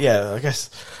 Yeah. But yeah, I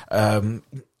guess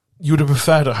you would have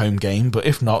preferred a home game, but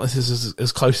if not, this is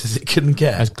as close as it can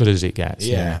get. As good as it gets.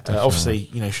 Yeah. Obviously,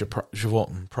 Javot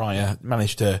and Pryor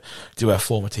managed to do our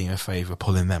former team a favour,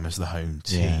 pulling them as the home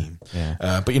team.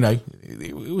 Yeah. But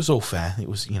it was all fair. It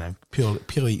was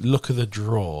purely luck of the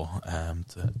draw,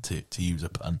 to use a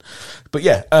pun. But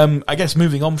yeah, I guess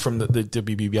moving on from the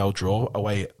WBBL draw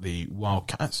away at the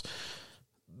Wildcats,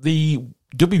 the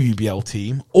WBBL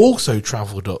team also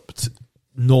travelled up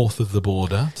north of the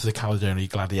border to the Caledonia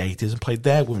Gladiators and played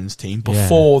their women's team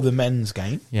before the men's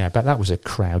game. Yeah, but that was a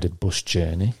crowded bus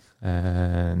journey,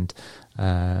 and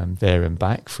there and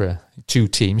back for two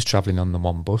teams travelling on the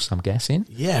one bus, I'm guessing.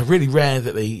 Yeah, really rare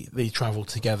that they travel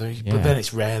together, but then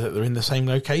it's rare that they're in the same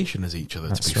location as each other,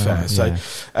 to be fair. So,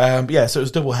 so it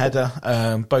was double header,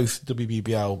 both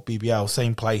WBBL, BBL,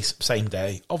 same place, same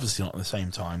day, obviously not at the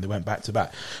same time. They went back to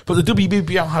back. But the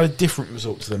WBBL had a different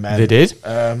result to the men. They did.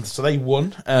 So they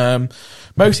won.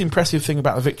 Most impressive thing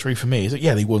about the victory for me is that,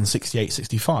 they won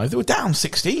 68-65. They were down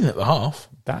 16 at the half.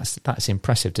 That's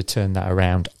impressive to turn that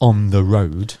around on the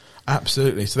road.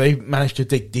 Absolutely. So they managed to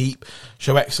dig deep,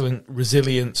 show excellent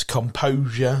resilience,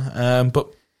 composure.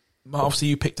 But obviously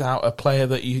you picked out a player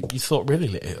that you thought really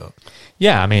lit it up.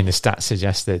 Yeah, I mean, the stats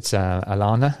suggest that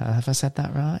Alana, have I said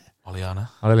that right?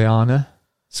 Oleana.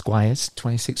 Squires,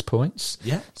 26 points.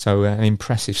 Yeah. So an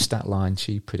impressive stat line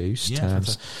she produced. Yeah,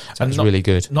 that's really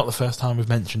good. Not the first time we've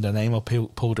mentioned her name or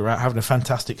pulled her out. Having a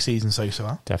fantastic season so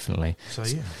far. Definitely. So,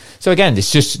 yeah. So again,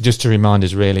 it's just to remind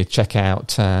us, really, check out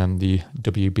the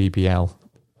WBBL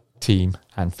team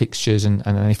and fixtures, and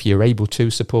if you're able to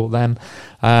support them,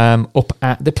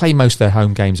 they play most of their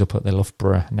home games up at the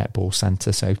Loughborough Netball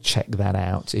Centre, so check that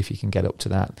out if you can get up to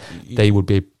that. They would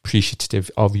be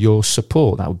appreciative of your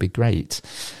support. That would be great.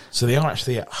 So they are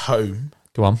actually at home.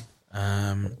 Go on.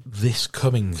 This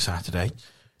coming Saturday,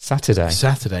 so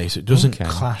it doesn't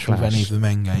clash with any of the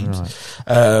main games.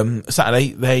 Right.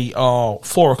 Saturday, they are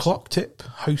 4:00 tip,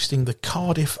 hosting the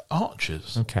Cardiff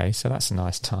Archers. Okay, so that's a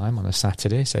nice time on a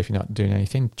Saturday. So if you're not doing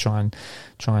anything, try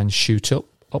and shoot up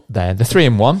there. They're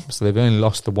 3-1, so they've only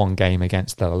lost the one game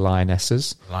against the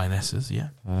Lionesses. Yeah.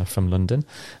 From London.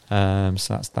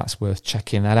 So that's worth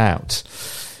checking that out.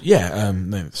 Yeah,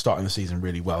 they're starting the season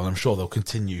really well, and I'm sure they'll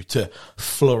continue to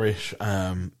flourish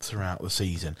throughout the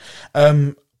season.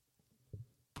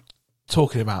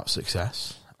 Talking about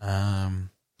success, we're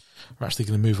actually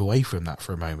going to move away from that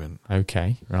for a moment.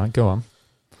 Okay, right, go on.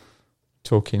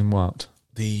 Talking what?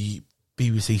 The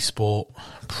BBC Sport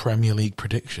Premier League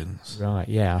predictions. Right,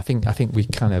 yeah, I think we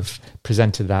kind of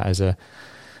presented that as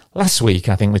last week.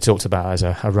 I think we talked about it as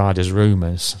a riders'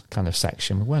 rumours kind of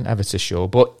section. We weren't ever so sure,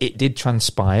 but it did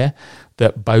transpire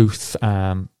that both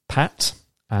Pat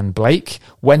and Blake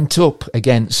went up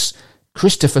against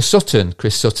Chris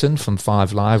Sutton from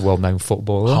 5 Live, well-known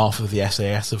footballer. Half of the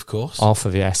SAS, of course.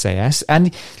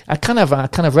 And I kind of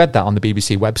read that on the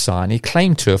BBC website, and he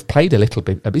claimed to have played a little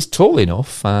bit. He's tall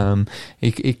enough.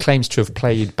 He claims to have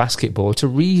played basketball at a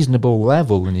reasonable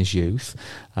level in his youth,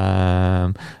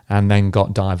 and then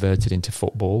got diverted into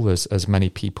football, as many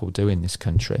people do in this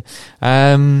country.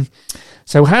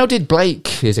 So how did Blake?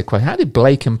 Here's a question: how did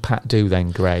Blake and Pat do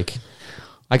then, Greg?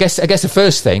 I guess the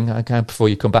first thing, before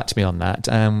you come back to me on that,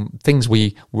 things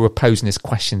we were posing as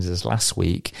questions as last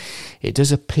week, it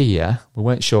does appear, we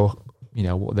weren't sure,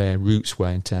 what their roots were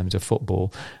in terms of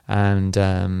football, and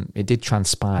it did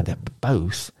transpire that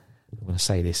both, I'm going to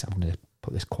say this, I'm going to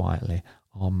put this quietly,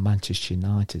 are Manchester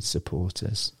United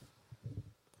supporters.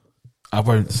 I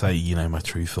won't say, my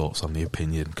true thoughts on the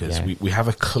opinion, because we have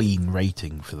a clean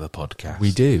rating for the podcast.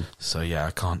 We do. So, yeah,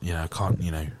 I can't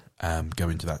go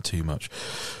into that too much,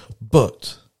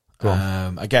 but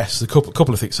I guess the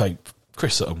couple of things. So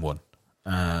Chris Sutton won.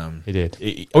 He did.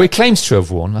 He claims to have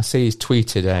won. I see he's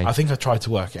tweeted. I think I tried to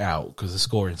work it out because the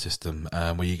scoring system,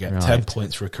 where you get 10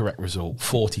 points for a correct result,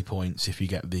 40 points if you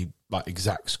get the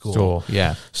exact score.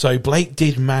 Yeah. So Blake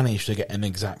did manage to get an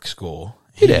exact score.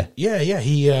 Did he?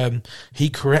 Yeah. He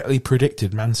correctly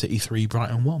predicted Man City 3,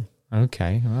 Brighton 1.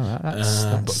 Okay, well,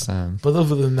 but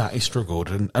other than that, he struggled,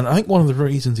 and I think one of the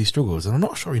reasons he struggles, and I'm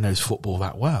not sure he knows football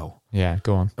that well. Yeah,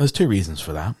 go on. There's 2 reasons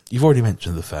for that. You've already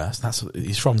mentioned the first.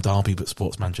 He's from Derby, but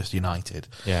supports Manchester United.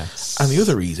 Yeah. And the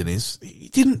other reason is he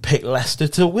didn't pick Leicester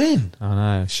to win. I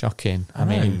know, shocking. I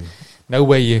mean, know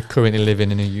where you're currently living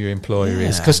and who your employer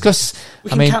is, because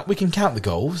we can count the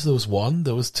goals. There was 1,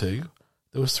 there was 2,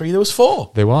 there was 3, there was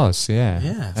 4. There was, yeah.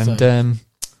 Yeah,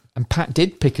 and Pat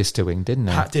did pick us to win, didn't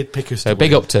he? Pat did pick us to win. So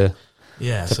big up to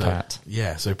so, Pat.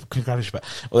 Yeah, so congratulations, Pat.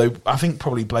 Although I think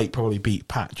Blake beat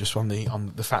Pat just on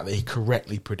the fact that he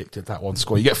correctly predicted that one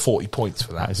score. You get 40 points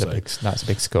for that. That's a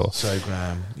big score. So,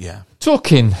 yeah.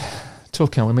 Talking,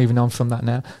 we're moving on from that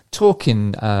now.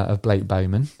 Talking of Blake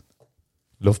Bowman.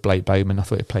 Love Blake Bowman. I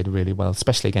thought he played really well,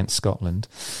 especially against Scotland.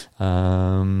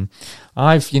 I've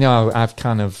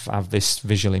kind of have this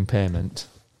visual impairment.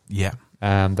 Yeah.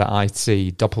 That I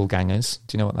see doppelgangers.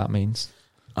 Do you know what that means?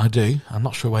 I do. I'm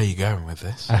not sure where you're going with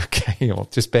this. Okay, well,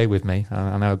 just bear with me.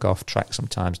 I know I go off track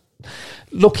sometimes.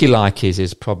 Lucky like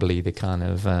is probably the kind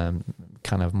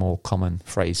of more common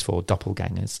phrase for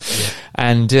doppelgangers. Yeah.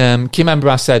 And can you remember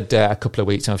I said a couple of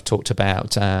weeks ago, I've talked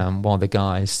about one of the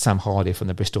guys, Sam Hardy from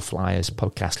the Bristol Flyers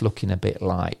podcast, looking a bit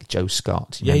like Joe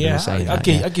Scott. I'll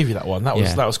give you that one. That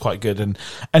was quite good. And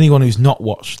anyone who's not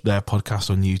watched their podcast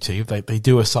on YouTube, they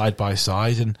do a side by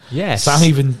side, and Sam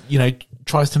even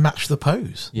tries to match the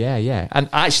pose. Yeah. And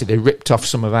actually, they ripped off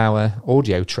some of our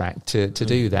audio track to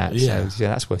do that. Yeah. So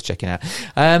that's worth checking out.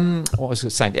 What was I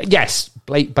saying? Yes,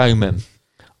 Blake Bowman.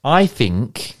 I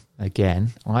think,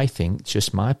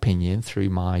 just my opinion through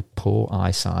my poor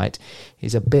eyesight,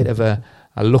 is a bit of a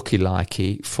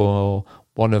lucky-likey for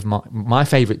one of my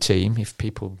favourite team. If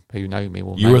people who know me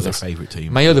will know your other favourite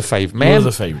team. My other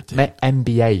favourite team. My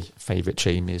NBA favourite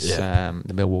team is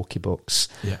the Milwaukee Bucks.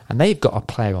 Yeah. And they've got a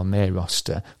player on their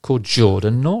roster called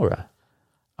Jordan Nwora.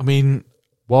 I mean...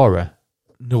 Nwora.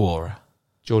 Nwora.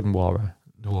 Jordan Nwora.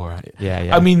 Nwora.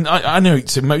 Yeah. I mean, I know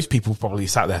so most people probably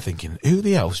sat there thinking, who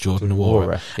the hell's Jordan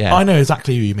Nwora? Yeah. I know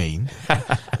exactly who you mean.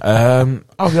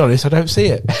 I'll be honest, I don't see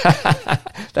it.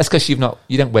 That's because you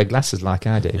don't wear glasses like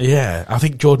I do. Yeah, I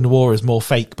think Jordan Nwora is more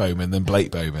fake Bowman than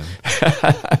Blake Bowman.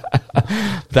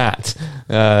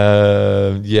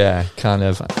 Kind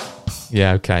of.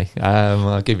 Yeah, okay.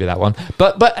 I'll give you that one.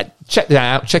 But check that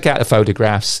out. Check out the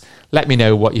photographs. Let me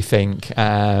know what you think.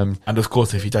 And of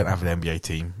course, if you don't have an NBA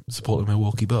team, support the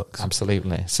Milwaukee Bucks.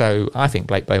 Absolutely. So I think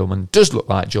Blake Bowman does look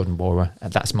like Jordan Nwora,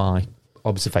 and that's my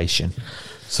observation.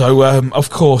 So, of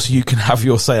course, you can have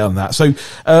your say on that. So,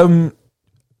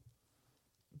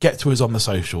 get to us on the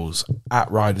socials, at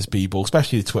RidersBBall,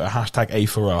 especially the Twitter,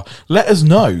 #A4R. Let us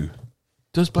know,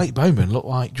 does Blake Bowman look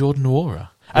like Jordan Nwora?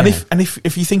 And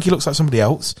if you think he looks like somebody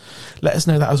else, let us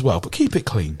know that as well. But keep it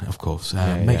clean, of course. We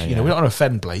don't want to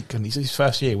offend Blake, and he's his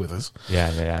first year with us.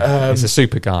 Yeah. He's a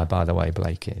super guy, by the way,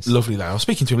 Blake is. Lovely lad. I was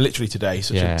speaking to him literally today.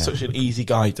 Such an easy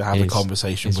guy to have a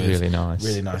conversation with. Really nice.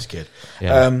 Really nice kid.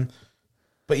 Yeah.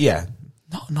 But yeah,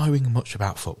 not knowing much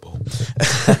about football.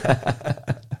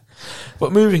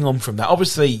 But moving on from that,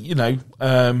 obviously,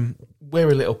 we're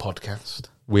a little podcast.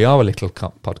 We are a little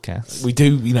podcast. We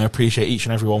do, appreciate each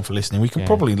and every one for listening. We can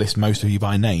probably list most of you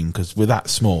by name because we're that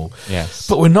small. Yes.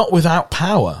 But we're not without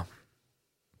power.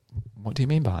 What do you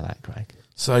mean by that, Greg?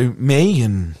 So me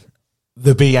and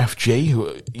the BFG, who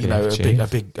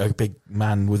a big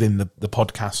man within the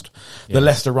podcast, the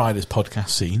Leicester Riders podcast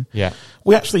scene. Yeah.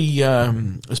 We actually,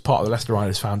 as part of the Leicester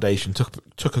Riders Foundation,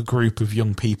 took a group of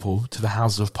young people to the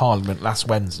Houses of Parliament last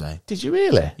Wednesday. Did you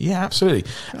really? Yeah, absolutely.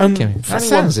 That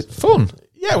sounds fun.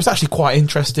 Yeah, it was actually quite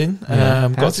interesting.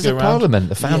 Got to go around Parliament,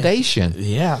 the foundation.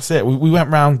 Yeah, that's it. We went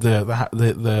round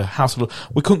the House of...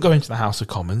 We couldn't go into the House of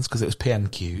Commons because it was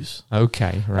PNQs.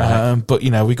 Okay, right. But,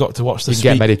 we got to watch the... You can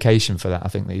get medication for that, I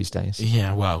think, these days.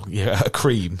 Yeah, well, a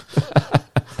cream.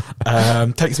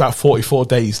 Takes about 44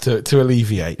 days to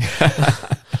alleviate.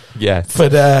 Yeah.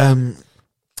 But...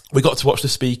 we got to watch the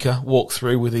speaker walk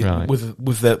through with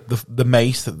the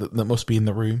mace that must be in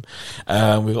the room.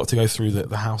 We got to go through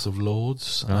the House of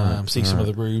Lords, see some of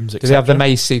the rooms. Do they have the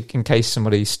mace in case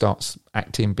somebody starts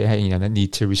acting, behaving, they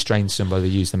need to restrain somebody to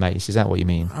use the mace? Is that what you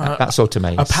mean? That sort of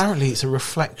mace? Apparently, it's a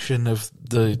reflection of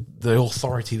the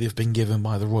authority they've been given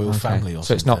by the royal family. Or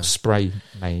so it's not spray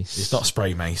mace. It's not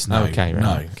spray mace. No. Okay, right.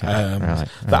 No. Okay,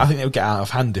 But I think they would get out of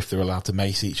hand if they're allowed to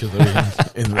mace each other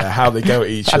in there. How they go at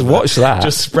each other. I'd watch that.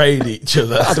 Just spraying each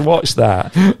other. I'd watch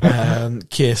that.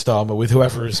 Keir Starmer with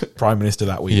whoever is Prime Minister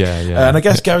that week. Yeah. And I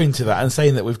guess going to that and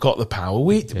saying that we've got the power.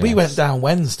 We went down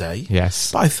Wednesday.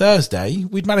 Yes. By Thursday,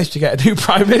 we'd managed to get a new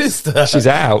Prime Minister. She's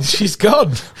out. She's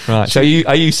gone. Right. So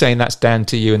are you saying that's down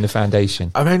to you and the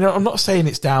foundation? I mean, I'm not saying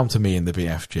it's down to me and the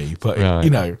BFG, but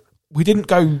we didn't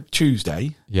go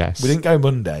Tuesday. Yes. We didn't go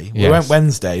Monday. We went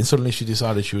Wednesday, and suddenly she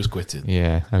decided she was quitting.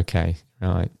 Yeah. Okay.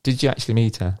 Right. Did you actually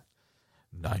meet her?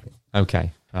 No.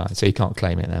 Okay. Right. So you can't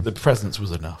claim it then. The presence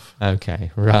was enough.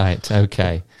 Okay. Right.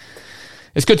 Okay.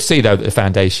 It's good to see though that the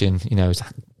foundation, is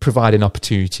providing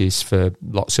opportunities for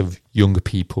lots of younger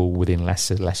people within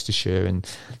Leicestershire, and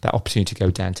that opportunity to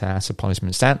go down to House of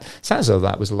Parliament. Sounds as though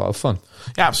that was a lot of fun.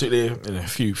 Yeah, absolutely. A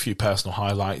few personal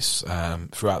highlights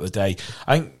throughout the day.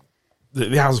 I think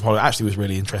the House of Parliament actually was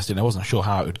really interesting. I wasn't sure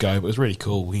how it would go, but it was really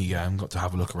cool. We got to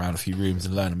have a look around a few rooms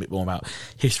and learn a bit more about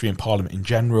history and Parliament in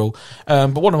general.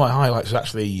 But one of my highlights was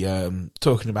actually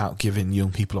talking about giving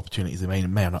young people opportunities they may or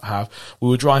may not have. We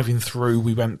were driving through.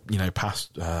 We went,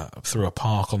 past through a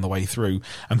park on the way through,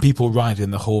 and people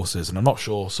riding the horses. And I'm not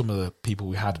sure some of the people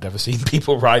we had ever seen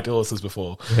people ride horses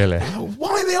before. Really? Why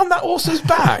are they on that horse's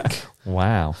back?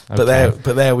 Wow. Okay.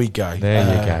 But there we go. There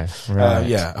you go. Right.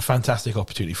 A fantastic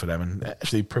opportunity for them, and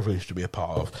actually privileged to be a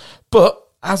part of. But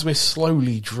as we're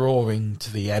slowly drawing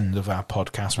to the end of our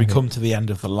podcast, we come to the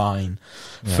end of the line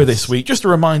for this week. Just a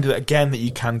reminder that, again, that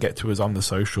you can get to us on the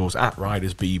socials at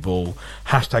RidersBBall,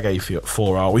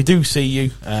 #A4R. We do see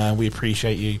you. We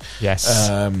appreciate you.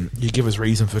 Yes. You give us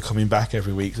reason for coming back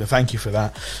every week, so thank you for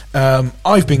that.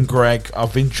 I've been Greg.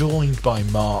 I've been joined by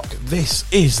Mark. This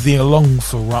is the Along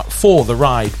for the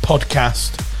Ride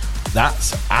podcast.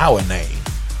 That's our name.